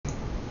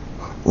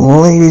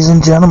Ladies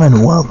and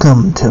gentlemen,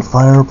 welcome to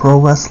Fire Pro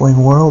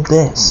Wrestling World.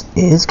 This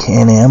is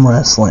CanAm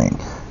Wrestling.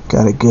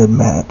 Got a good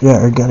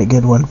got a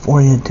good one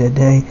for you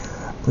today.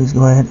 Please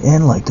go ahead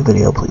and like the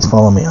video. Please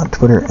follow me on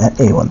Twitter at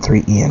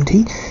A13ENT.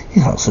 You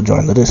can also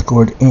join the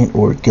Discord and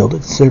or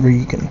Gilded server.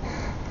 You can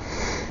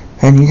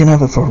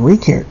have a free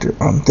character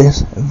on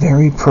this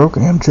very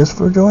program just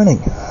for joining.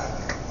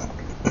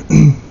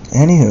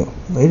 Anywho,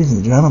 ladies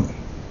and gentlemen,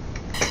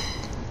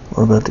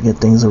 we're about to get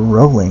things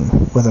rolling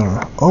with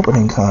our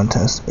opening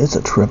contest. It's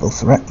a triple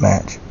threat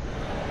match.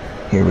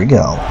 Here we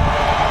go.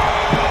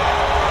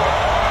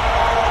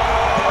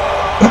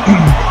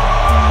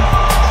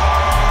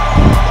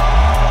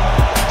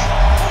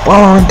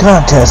 Following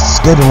contest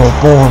scheduled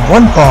for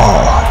one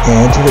fall.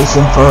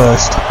 Introducing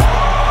first,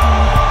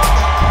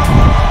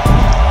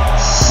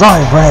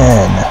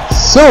 Siren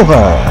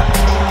Silver.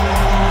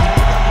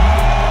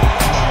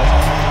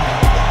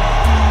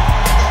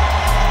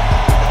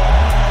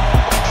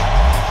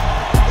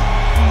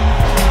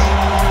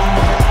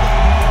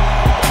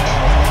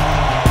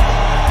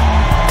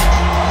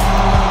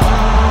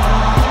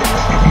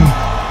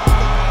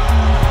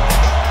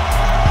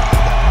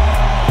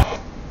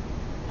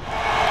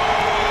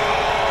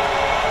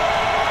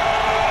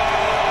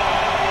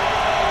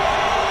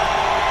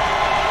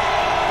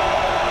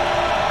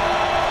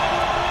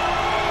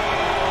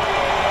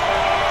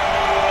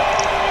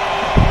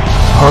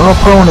 Her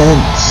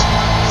opponents,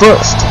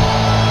 first,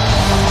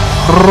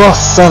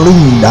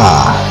 Rosalinda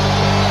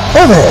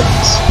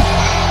Evans.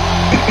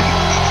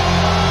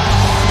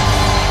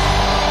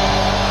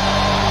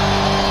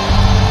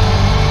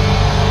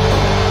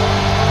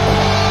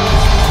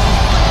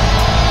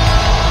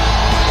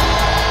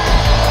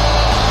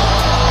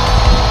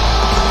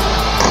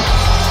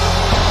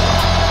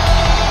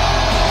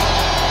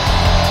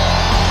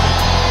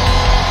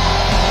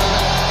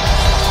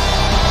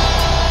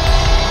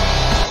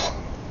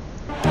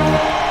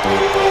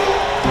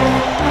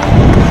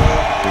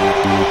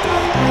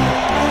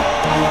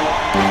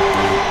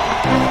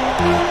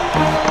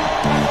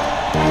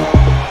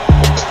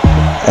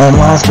 And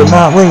last but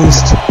not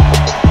least,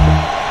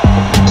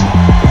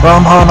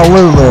 from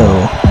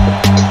Honolulu,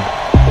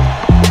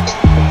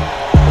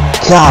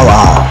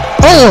 Kawa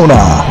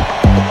Ona.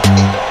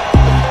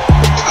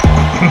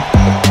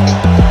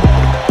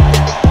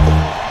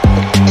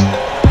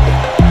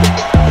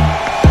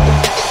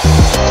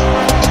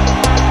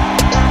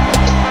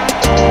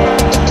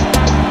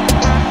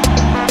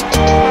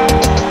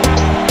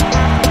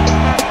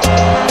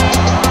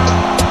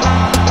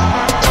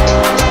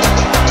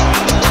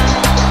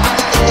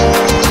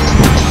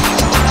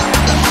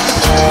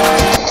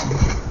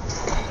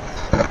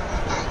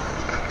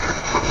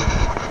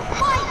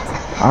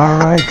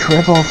 Alright,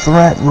 triple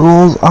threat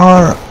rules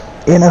are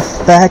in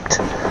effect,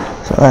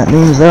 so that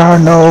means there are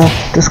no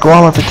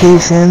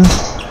disqualifications,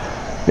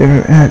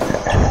 and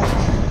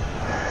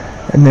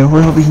there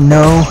will be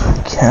no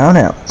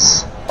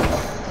countouts.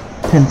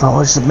 Pinfall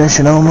or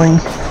submission only,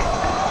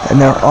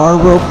 and there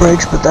are rope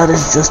breaks, but that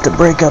is just to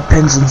break up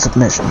pins and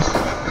submissions.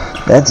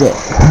 That's it.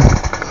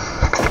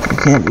 You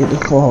can't get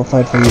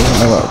disqualified for using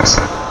the ropes.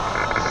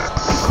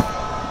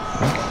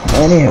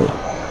 Anywho.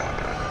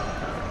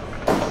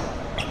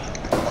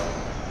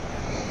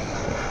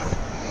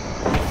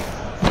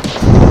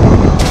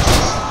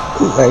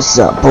 Nice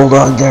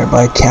bulldog there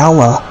by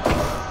Kawa.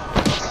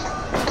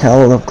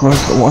 Kawa, of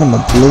course, the one in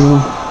the blue.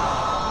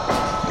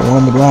 The one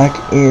in the black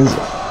is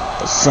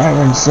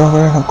Siren Silver.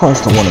 And of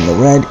course, the one in the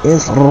red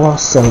is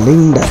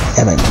Rosalinda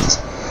Evans.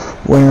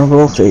 Winner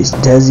will face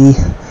Desi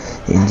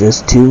in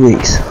just 2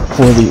 weeks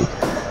for the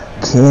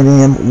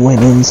CanAm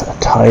Women's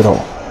title.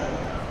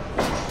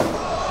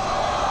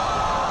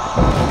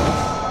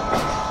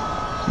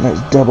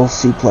 Nice double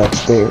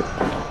suplex there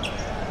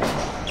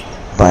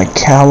by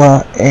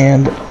Kawa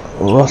and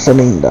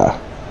Rosalinda.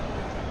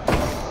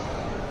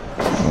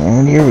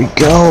 And here we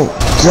go.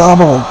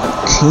 Double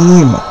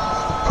team.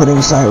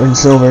 Putting Siren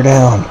Silver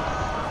down.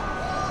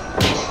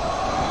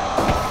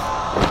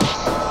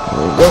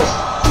 Here we go.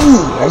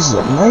 Ooh, this is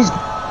a nice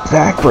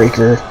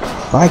backbreaker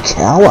by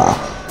Kawa.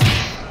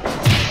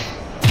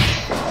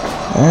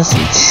 And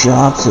some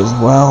chops as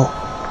well.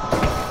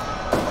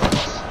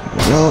 Here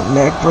we go.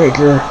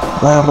 Neckbreaker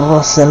by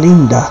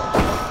Rosalinda.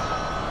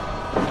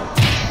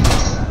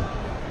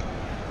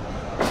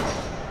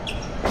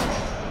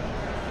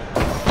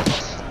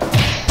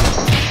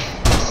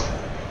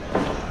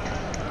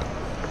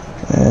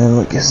 And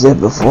like I said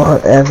before,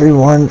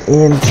 everyone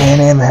in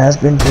CanAm has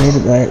been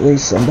created by at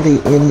least somebody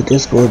in the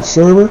Discord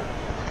server.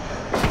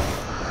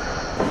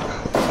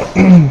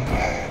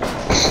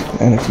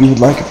 And if you would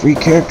like a free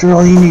character,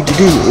 all you need to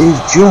do is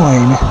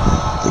join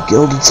the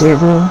Gilded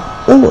server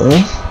or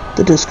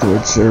the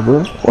Discord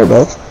server, or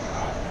both.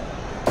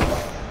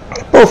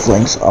 Both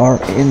links are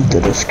in the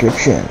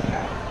description.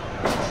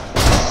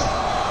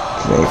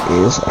 Today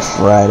is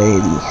Friday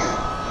the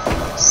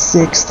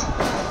 6th.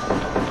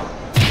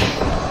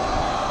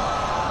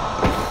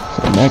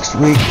 Next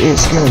week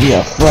is going to be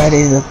a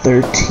Friday the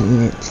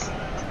 13th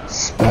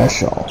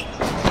special.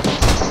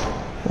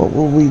 Well,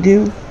 What will we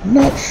do?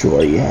 Not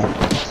sure yet.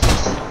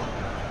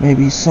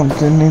 Maybe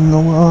something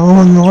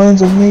along the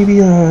lines of maybe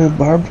a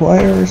barbed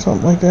wire or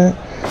something like that.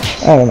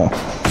 I don't know.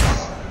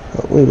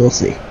 But we will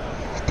see.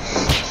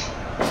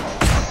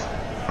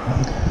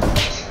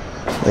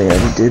 But yeah,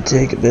 we did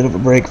take a bit of a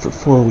break for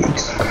 4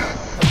 weeks.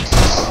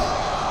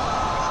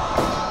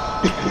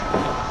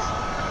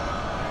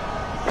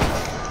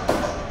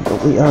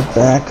 But we are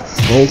back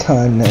full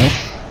time now.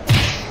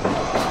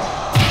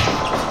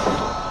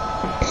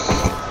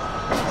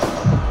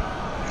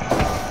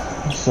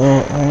 So,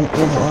 and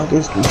in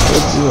August we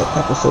should be at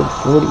episode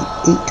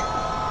 48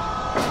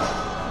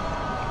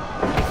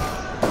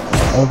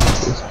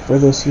 for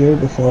this year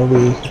before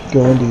we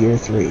go into year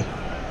 3.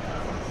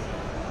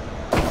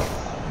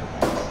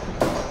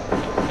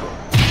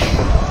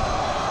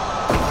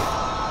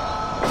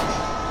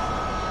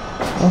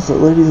 Also,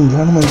 ladies and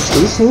gentlemen,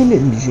 stay tuned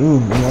in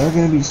June. We are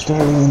going to be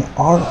starting an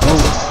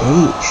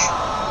ROH.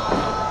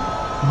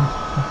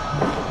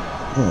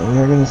 Yeah, we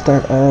are going to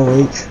start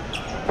ROH.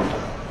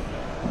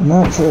 I'm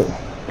not sure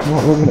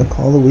what we're going to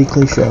call the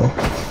weekly show.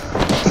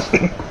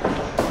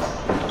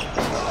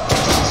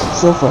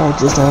 So far, I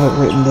just have it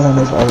written down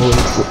as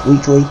ROH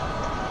Weekly.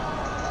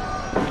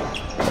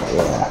 But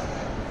yeah,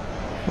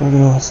 we're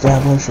going to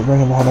establish a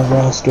Ring of Honor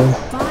roster.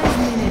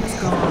 5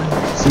 minutes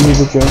gone. See who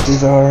the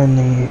judges are in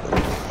the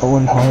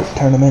Owen Hart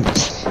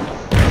tournaments,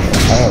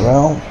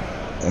 IRL,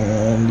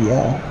 and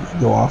yeah,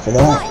 go off of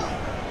that.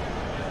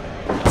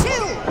 1, 2.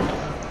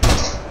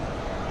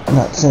 I'm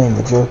not saying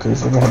the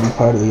Jokers are going to be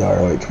part of the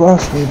ROH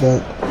roster,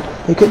 but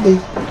they could be.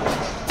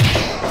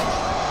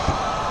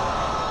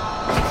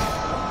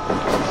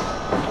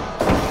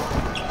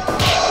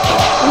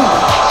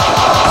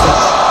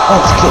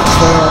 That's kicks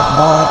there,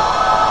 but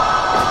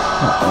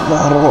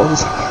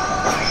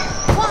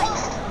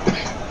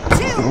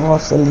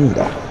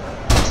Rosalinda.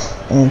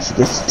 And she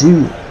gets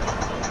 2.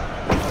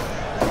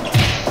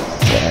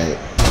 Sorry.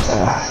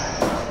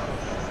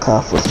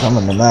 Cough was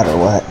coming no matter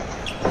what.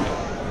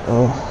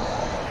 Oh.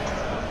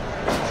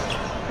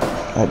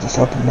 I just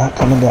hope I'm not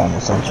coming down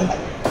with something.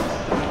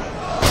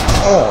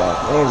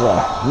 Oh, there's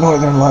a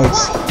Northern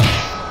Lights.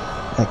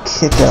 A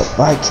kick out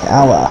by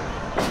Kala.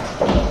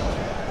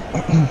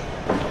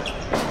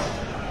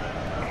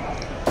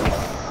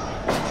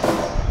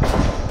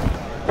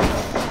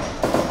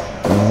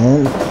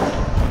 And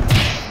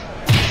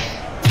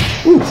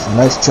ooh, some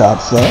nice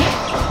chops there.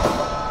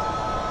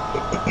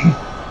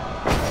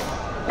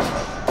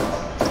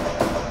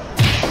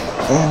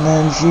 And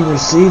then she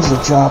receives a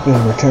chop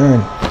in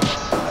return.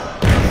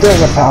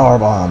 There's a power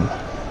bomb.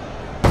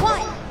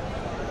 1,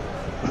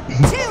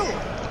 2.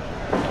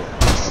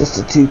 Just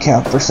a 2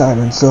 count for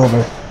Siren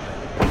Silver.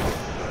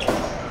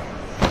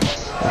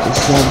 Like I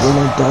said,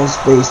 winner does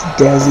face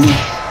Desi.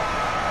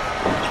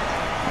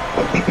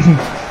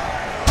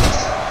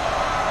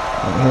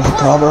 And here's a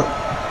cover.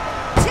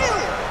 2.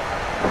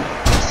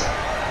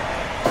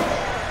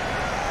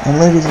 And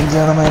ladies and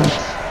gentlemen,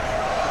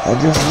 I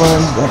just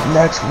learned that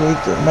next week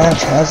the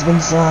match has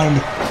been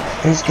signed.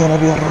 It's gonna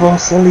be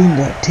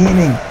Rosalinda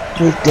teaming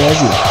with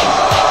Desi.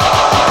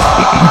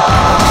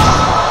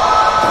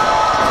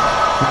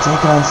 To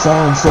take on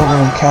Siren Silver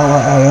and Kala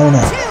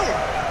Iona.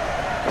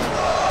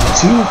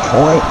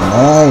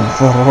 2.9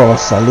 for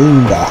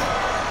Rosalinda.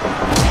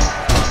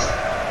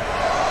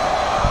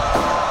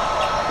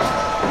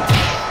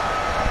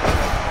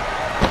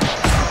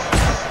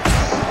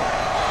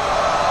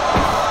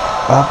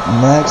 Up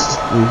next,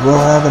 we will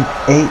have an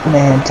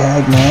 8-man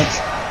tag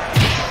match.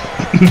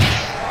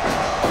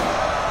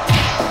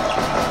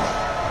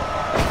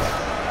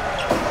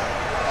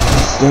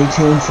 Stay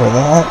tuned for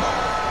that.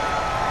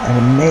 And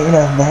the main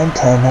event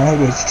tonight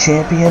is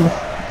Champion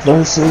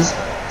versus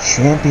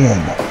Champion.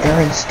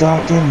 Aaron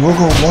Stockton will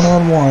go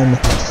one-on-one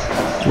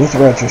with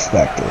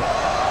Retrospectre.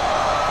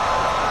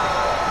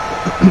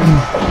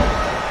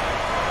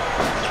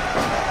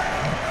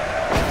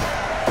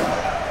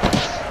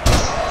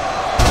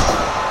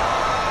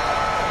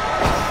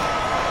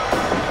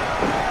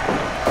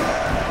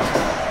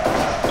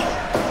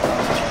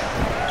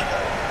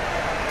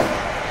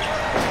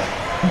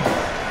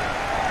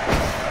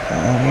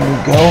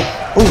 Go.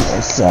 Ooh,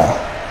 nice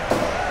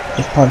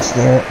punch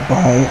there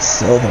by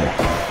Silver.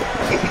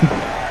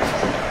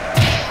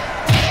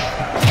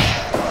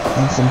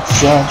 And some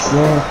shots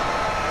there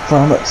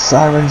from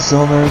Siren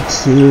Silver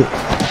to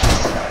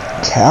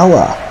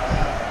Kala.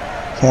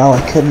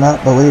 Kala could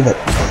not believe it.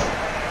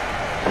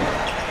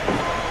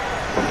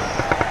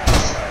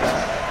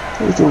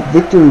 There's a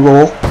victory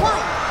roll. 1,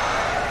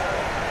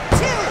 2,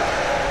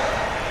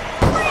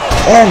 3.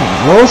 And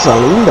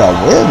Rosalinda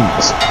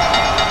wins.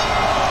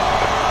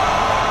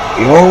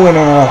 Your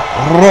winner,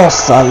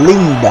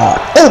 Rosalinda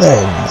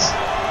Evans.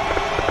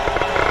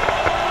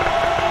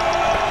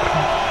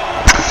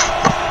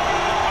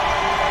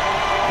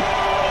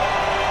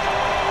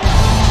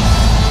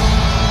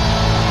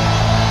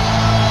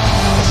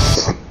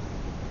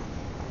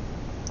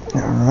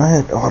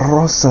 Alright,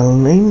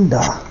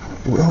 Rosalinda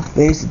will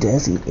face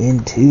Desi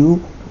in 2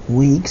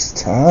 weeks'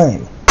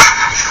 time.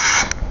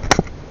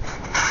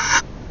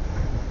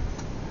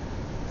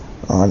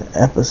 on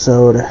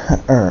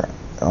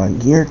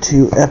year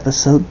 2,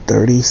 episode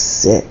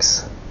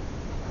 36.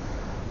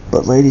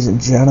 But ladies and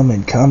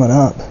gentlemen, coming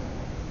up,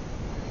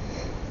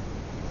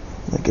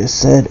 like I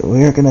said,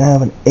 we are going to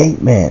have an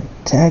 8-man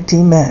tag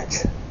team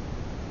match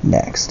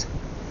next.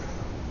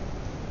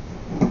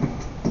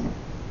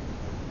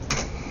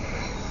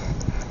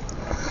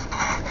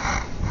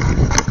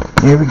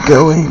 Here we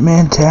go,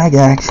 8-man tag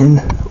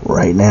action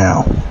right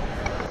now.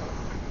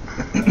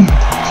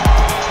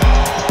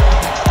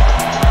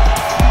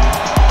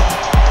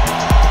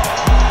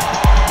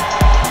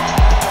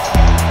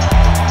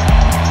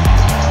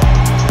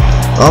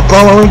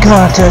 The following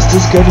contest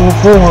is scheduled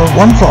for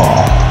one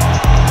fall.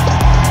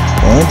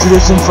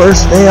 Introducing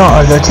first, they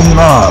are the team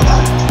of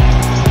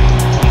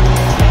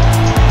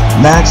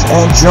Max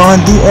and John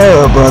the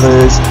Arrow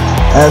Brothers,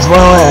 as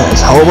well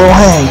as Hobo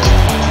Hank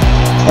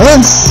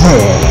and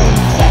Sin.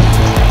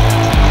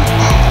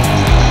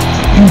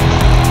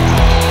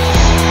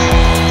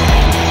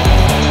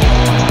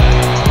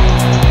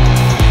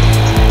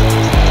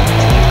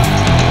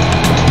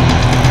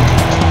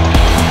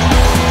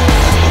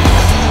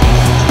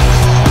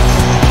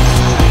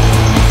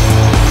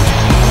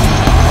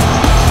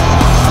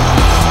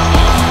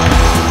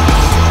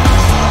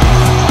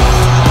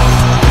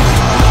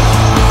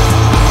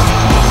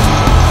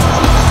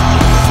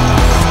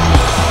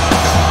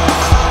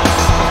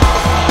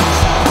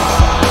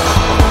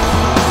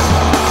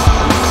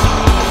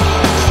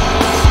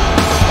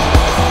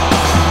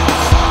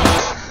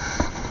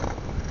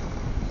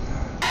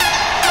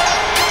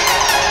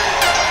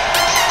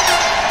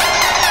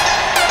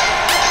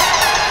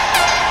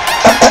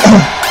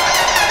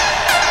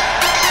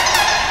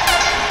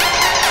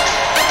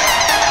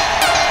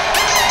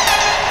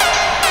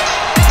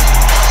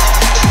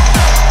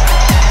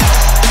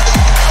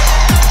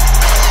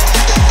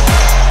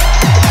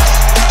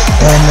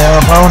 And their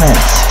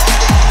opponents,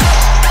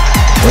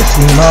 the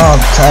team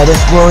of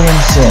Titus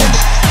Williamson,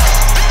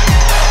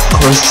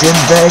 Christian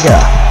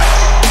Vega,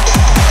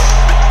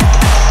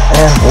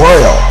 and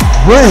Royal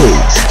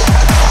Rage.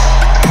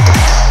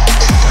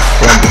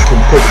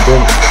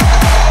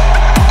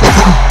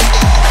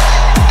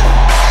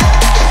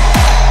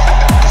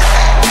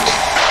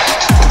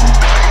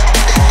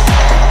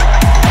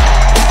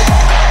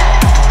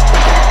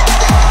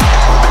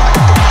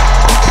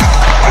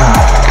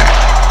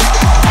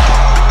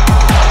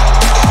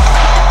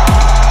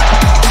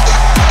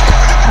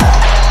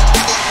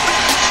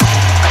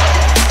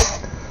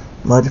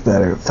 Much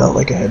better. It felt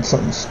like I had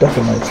something stuck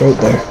in my throat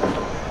there.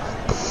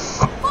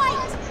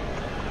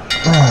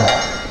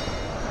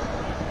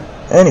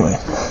 Anyway,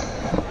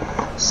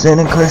 Sin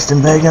and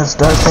Christian Vega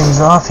start things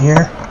off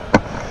here.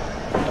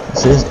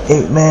 This is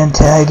 8-man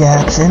tag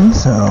action,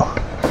 so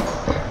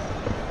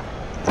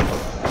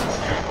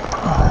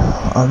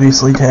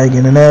obviously tag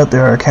in and out,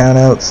 there are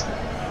countouts,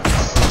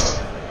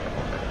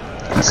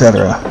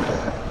 etc.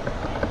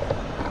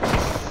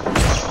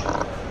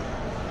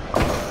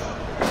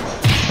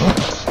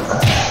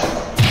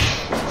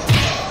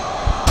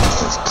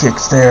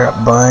 Kicks there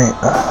by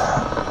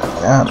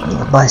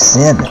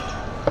Sin.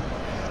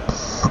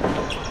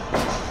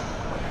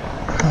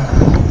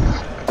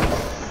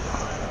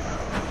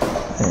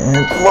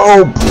 And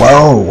low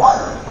blow.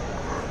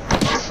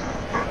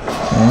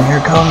 And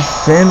here comes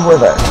Sin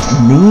with a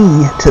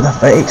knee to the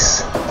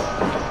face.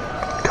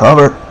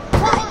 Cover. 1,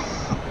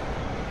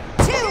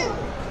 2, 3.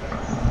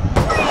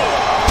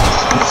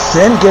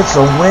 Sin gets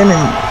a win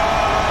in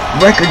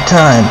record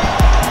time.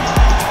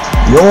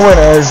 Your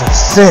winners,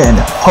 Sin,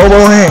 Hobo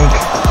Hank,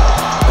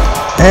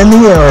 and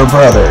the Arrow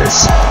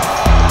Brothers.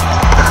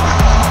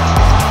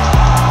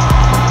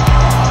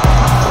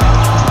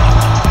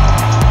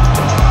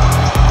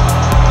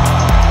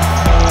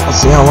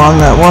 Let's see how long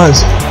that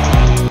was.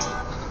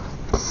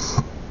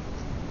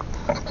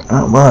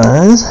 That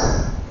was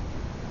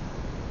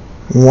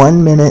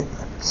 1 minute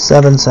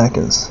 7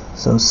 seconds.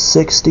 So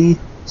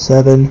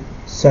 67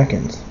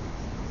 seconds.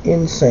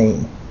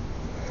 Insane.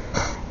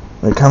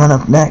 But coming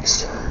up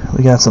next,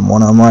 we got some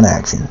one-on-one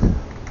action.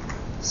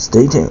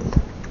 Stay tuned.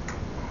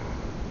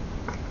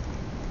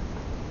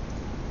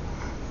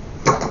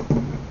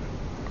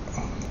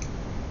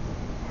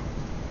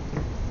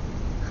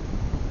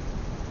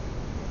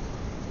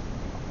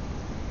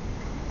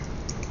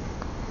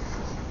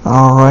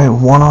 Alright,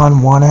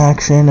 one-on-one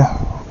action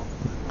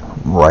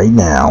right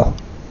now.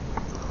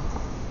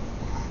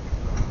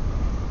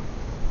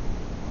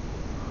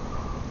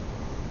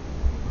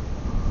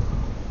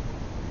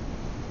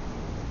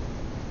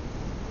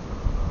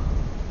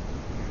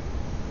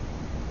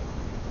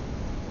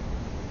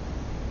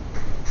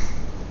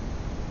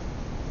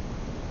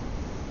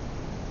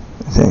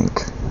 I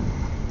think.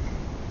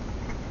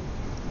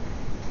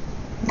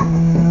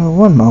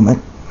 One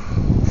moment.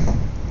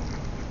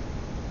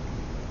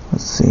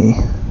 Let's see.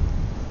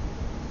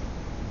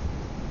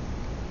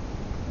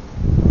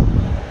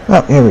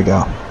 Oh, here we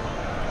go.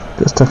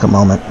 Just took a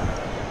moment.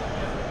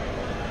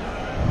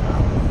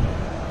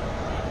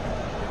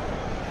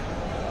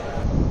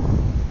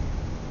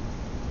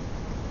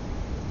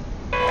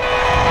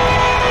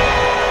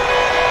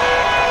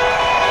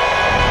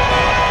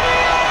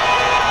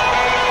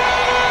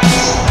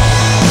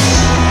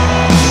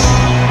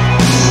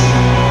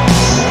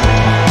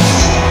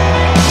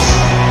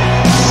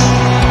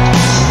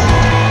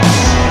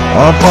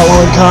 Our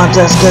following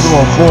contest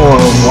scheduled for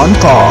one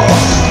fall.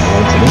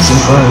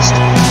 Introducing first,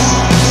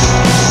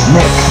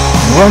 Nick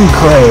Run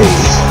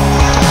Craze.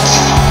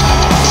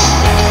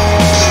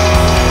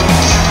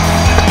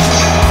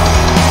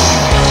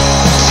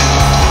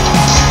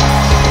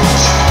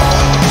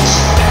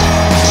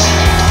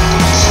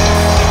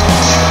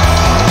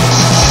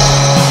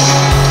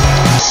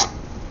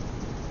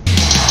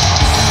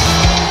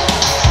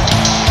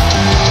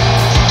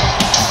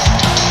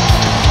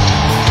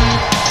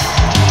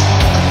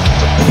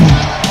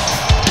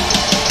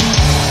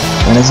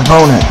 And his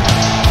opponent,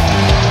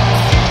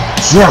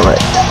 Jared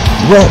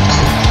Rick.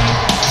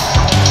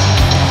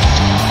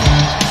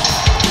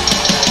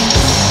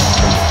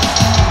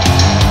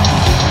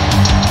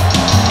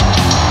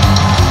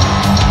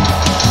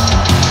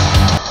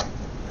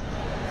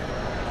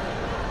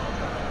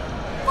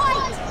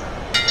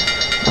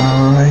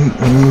 Alright,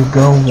 here we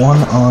go,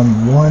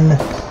 1-on-1.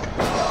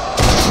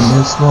 In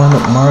this one,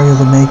 Mario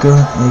the Maker,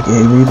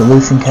 aka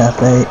Revolution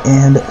Cafe,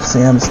 and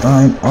Sam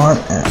Stein are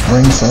at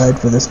ringside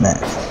for this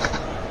match.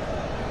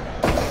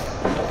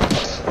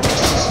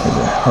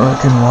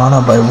 Hurricane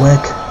Rana by Wick,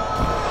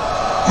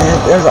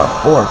 and there's a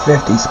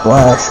 450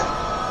 splash.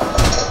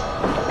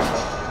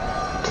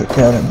 Kick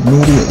out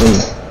immediately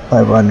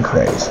by Run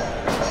Craze.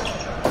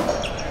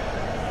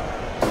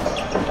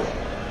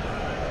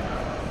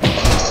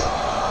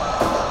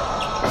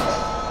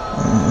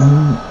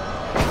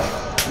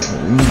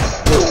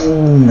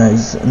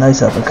 And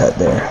nice uppercut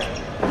there.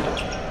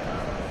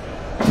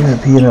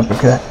 European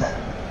uppercut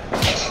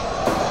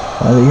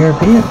by the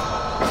European.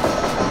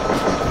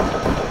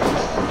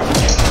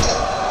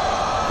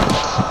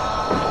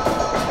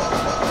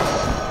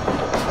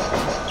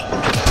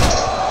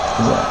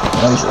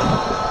 Nice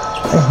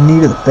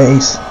knee to the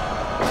face.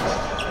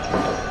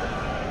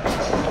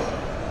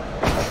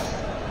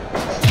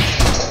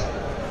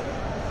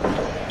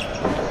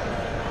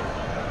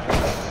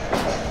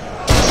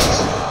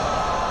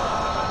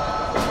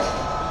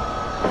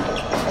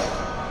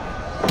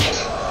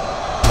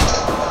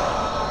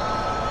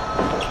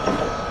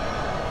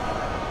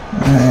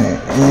 Alright,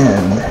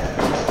 and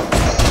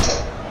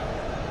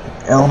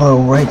elbow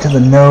right to the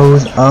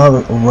nose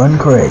of Run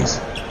Craze.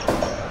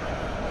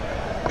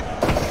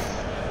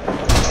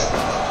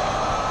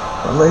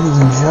 Ladies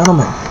and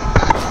gentlemen,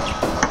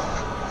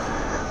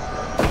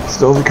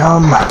 still to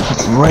come,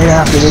 right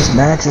after this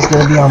match is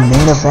going to be our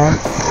main event,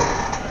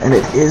 and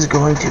it is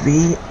going to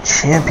be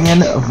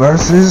champion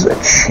versus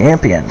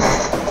champion.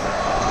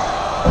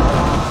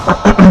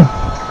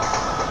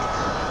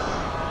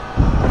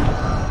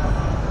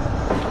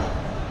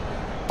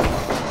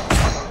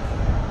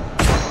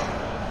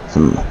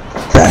 Some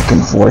back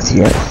and forth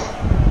here.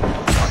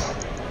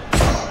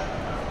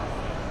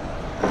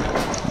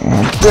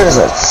 And there's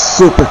a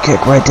super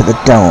kick right to the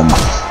dome.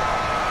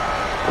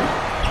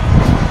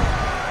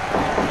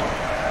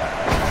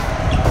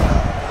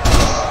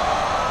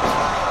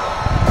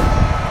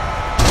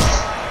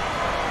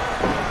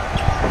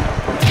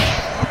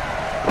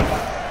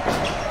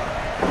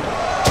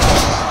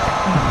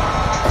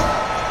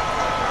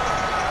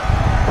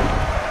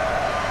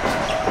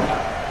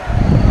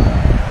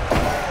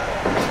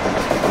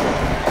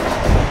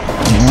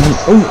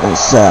 And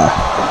it's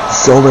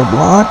shoulder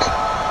block.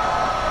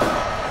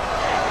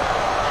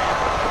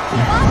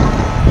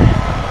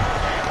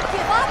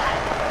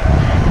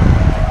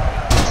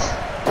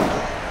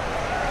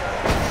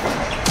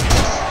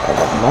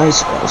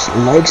 Nice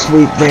leg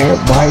sweep there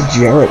by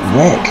Jarrett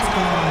Wick.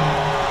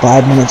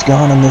 5 minutes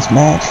gone in this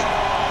match.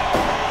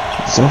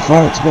 So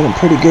far it's been a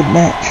pretty good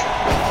match.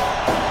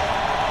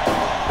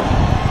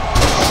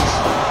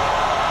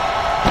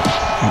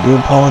 I do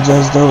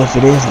apologize though if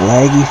it is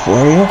laggy for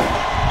you.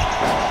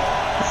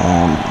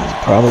 It's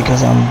probably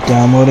because I'm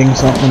downloading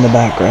something in the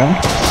background.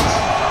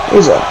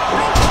 There's a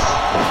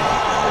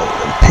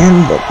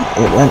pin, but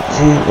it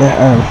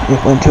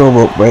went to a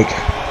rope break.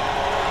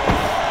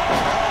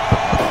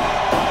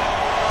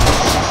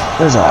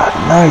 There's a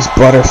nice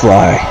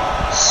butterfly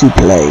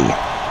suplex.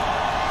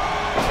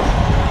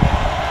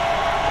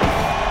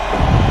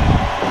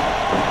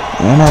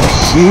 And a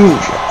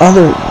huge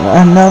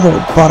another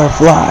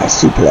butterfly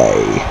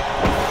suplex.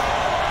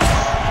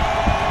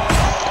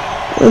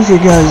 What's your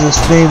guys'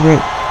 favorite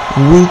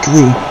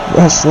weekly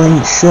wrestling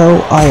show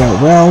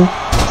IRL?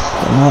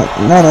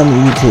 Not on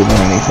YouTube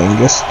or anything,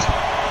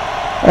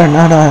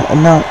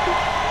 not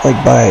like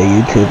by a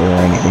YouTuber or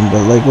anything,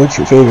 but like what's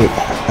your favorite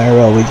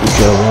IRL weekly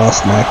show? Raw,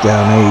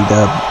 SmackDown,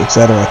 AEW,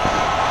 etc.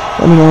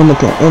 Let me know in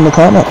the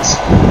comments.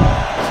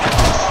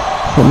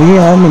 For me,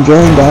 I'm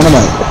enjoying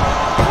Dynamite.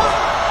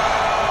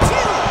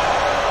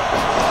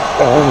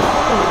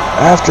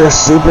 After a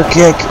super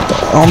kick,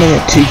 only a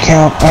 2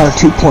 count or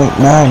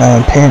 2.9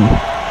 on pin.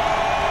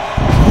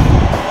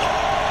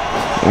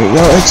 There you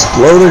go,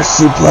 Exploder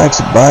suplex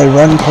by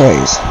Run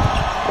Craze.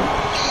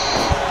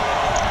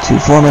 Two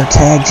former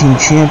tag team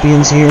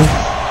champions here.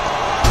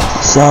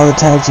 Saw the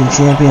tag team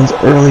champions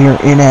earlier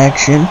in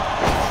action.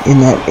 In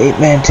that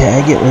 8-man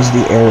tag, it was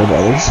the Era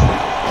Brothers.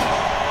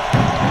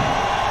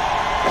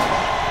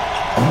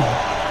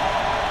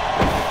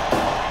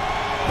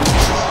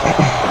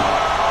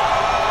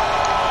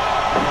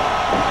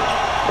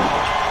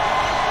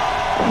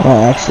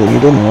 Well, actually, you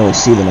didn't really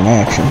see them in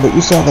action, but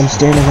you saw them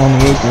standing on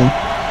the apron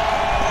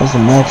as the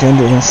match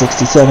ended in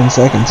 67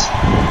 seconds.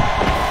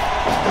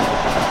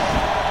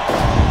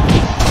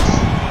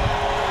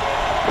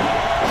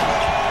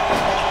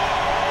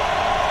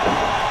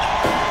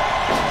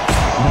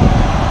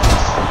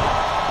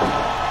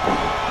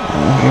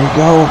 Here we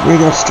go,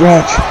 Regal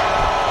stretch.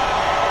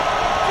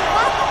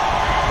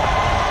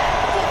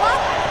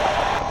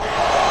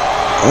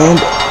 And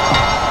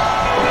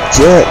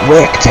Jarrett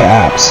Wick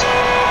taps.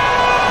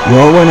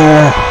 Your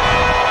winner,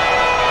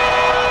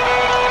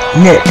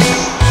 Nick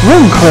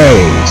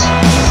Runcraze.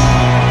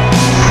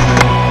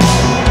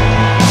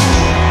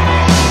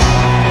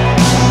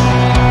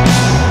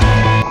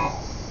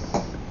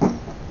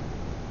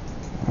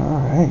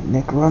 Alright,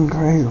 Nick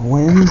Runcraze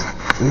wins.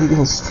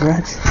 Regal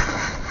stretch.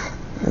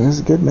 It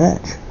was a good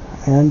match.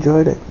 I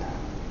enjoyed it.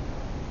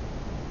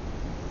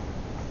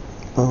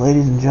 But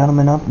ladies and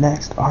gentlemen, up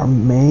next, our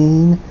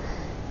main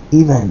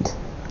event.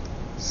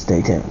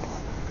 Stay tuned.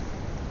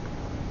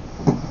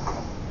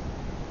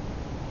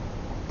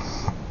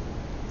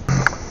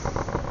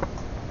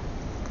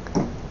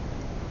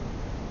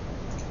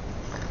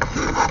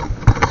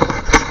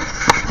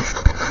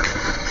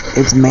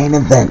 It's main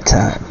event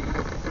time.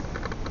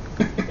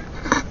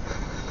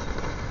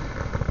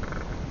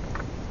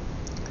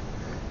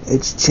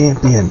 It's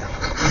champion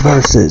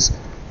versus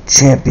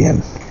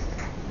champion.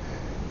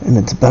 And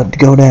it's about to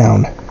go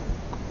down.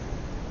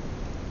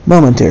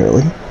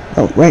 Momentarily.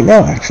 Oh, right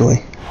now,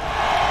 actually.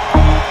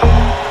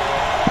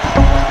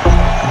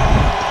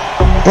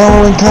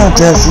 Following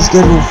contest is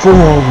scheduled for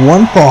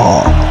one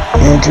fall.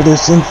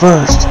 Introducing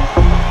first,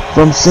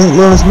 from St.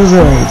 Louis,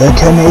 Missouri, the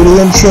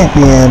Canadian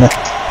champion,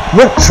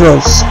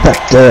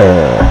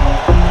 Retrospectre.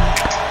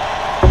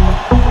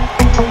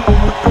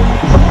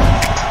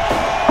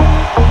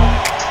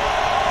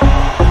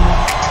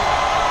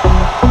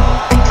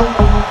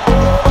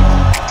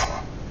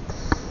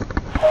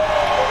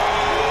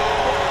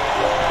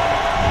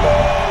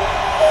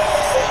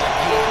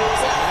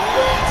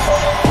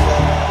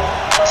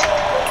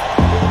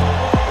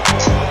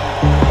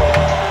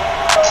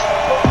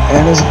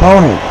 And his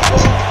opponent,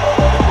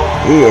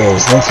 he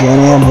is the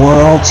CanAm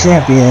World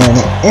Champion,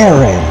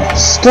 Aaron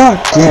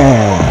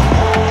Stockton.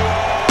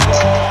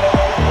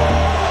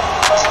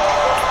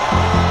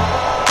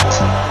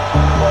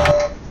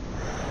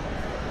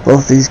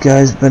 Both these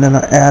guys have been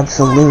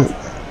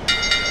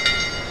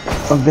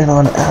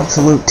on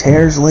absolute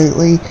tears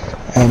lately,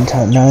 and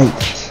tonight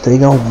they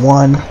go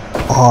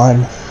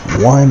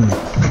 1-on-1.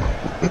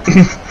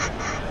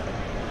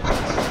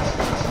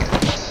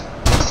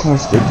 Of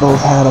course, they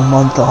both had a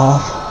month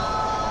off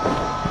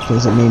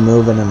because of me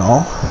moving and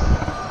all.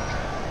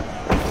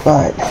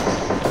 But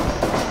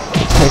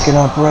picking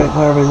up right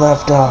where we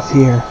left off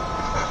here.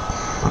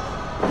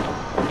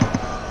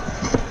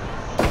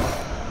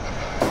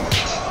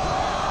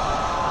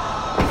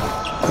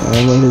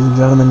 And ladies and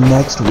gentlemen,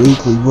 next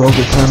week we will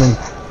determine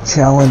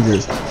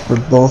challengers for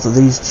both of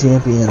these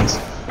champions.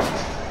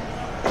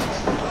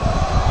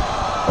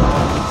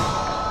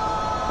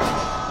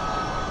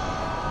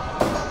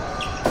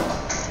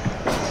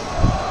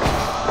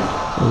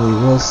 We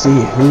will see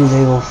who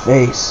they will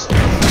face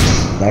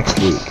next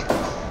week.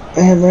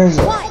 And there's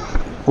a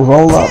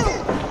roll up.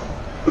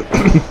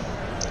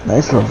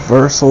 Nice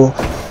reversal.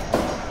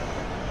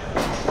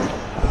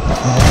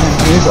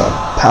 And here's a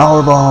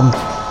power bomb.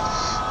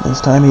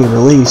 This time he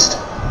released.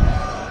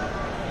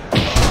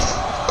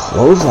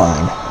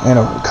 Clothesline. And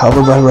a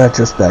recover by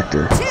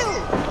Retrospectre.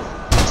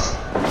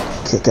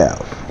 Kick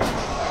out.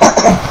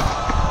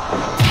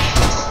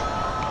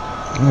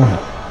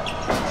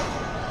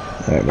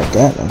 Sorry about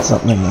that. That's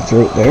something in the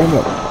throat there,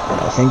 but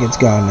I think it's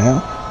gone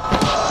now.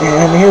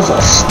 And here's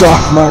a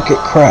stock market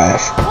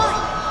crash.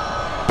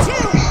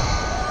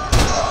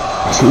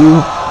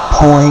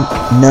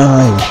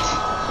 2.9.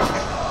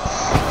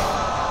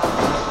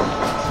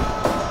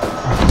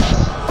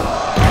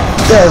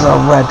 There's a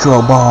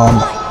retro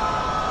bomb.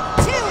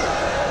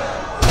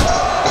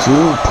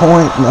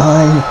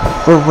 2.9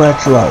 for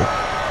retro.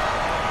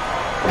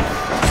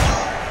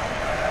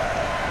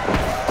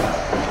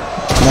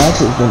 Match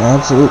has been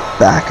absolute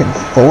back and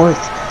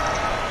forth.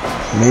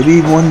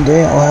 Maybe one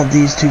day I'll have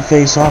these two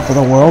face off for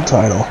the world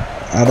title.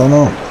 I don't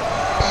know.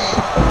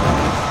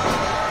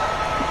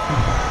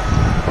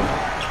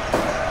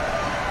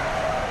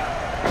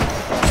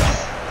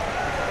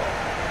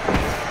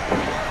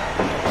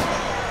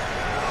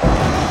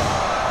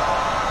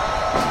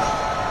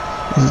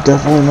 This is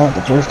definitely not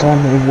the first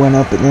time they've went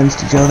up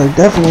against each other.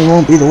 Definitely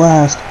won't be the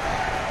last.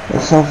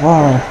 But so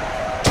far,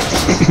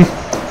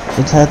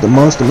 it's had the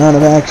most amount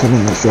of action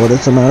in the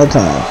shortest amount of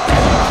time.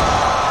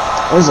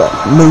 There's a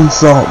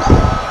moonsault.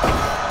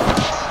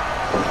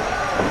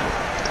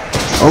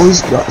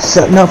 Always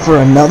setting up for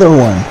another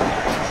one.